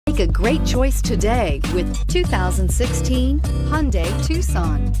Make a great choice today with 2016 Hyundai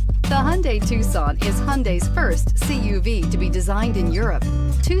Tucson. The Hyundai Tucson is Hyundai's first CUV to be designed in Europe.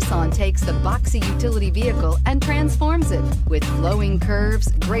 Tucson takes the boxy utility vehicle and transforms it. With flowing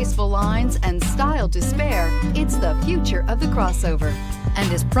curves, graceful lines, and style to spare, it's the future of the crossover and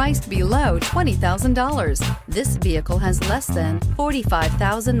is priced below $20,000. This vehicle has less than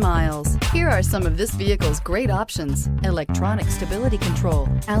 45,000 miles. Here are some of this vehicle's great options: electronic stability control,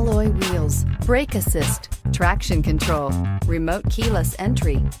 alloy wheels, brake assist, traction control, remote keyless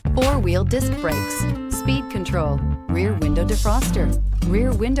entry, four-wheel disc brakes, speed control, rear window defroster,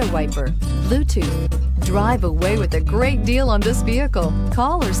 rear window wiper, Bluetooth. Drive away with a great deal on this vehicle.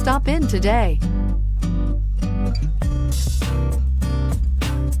 Call or stop in today.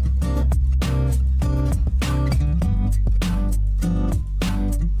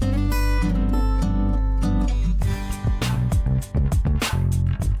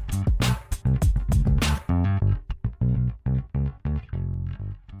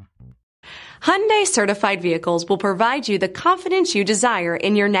 Hyundai certified vehicles will provide you the confidence you desire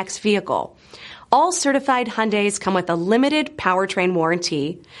in your next vehicle. All certified Hyundais come with a limited powertrain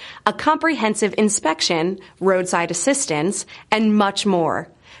warranty, a comprehensive inspection, roadside assistance, and much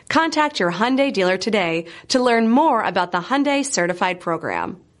more. Contact your Hyundai dealer today to learn more about the Hyundai certified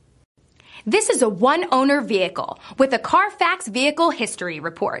program. This is a one-owner vehicle with a CARFAX Vehicle History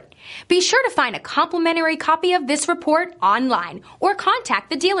Report. Be sure to find a complimentary copy of this report online or contact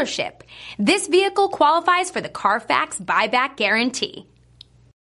the dealership. This vehicle qualifies for the CARFAX Buyback Guarantee.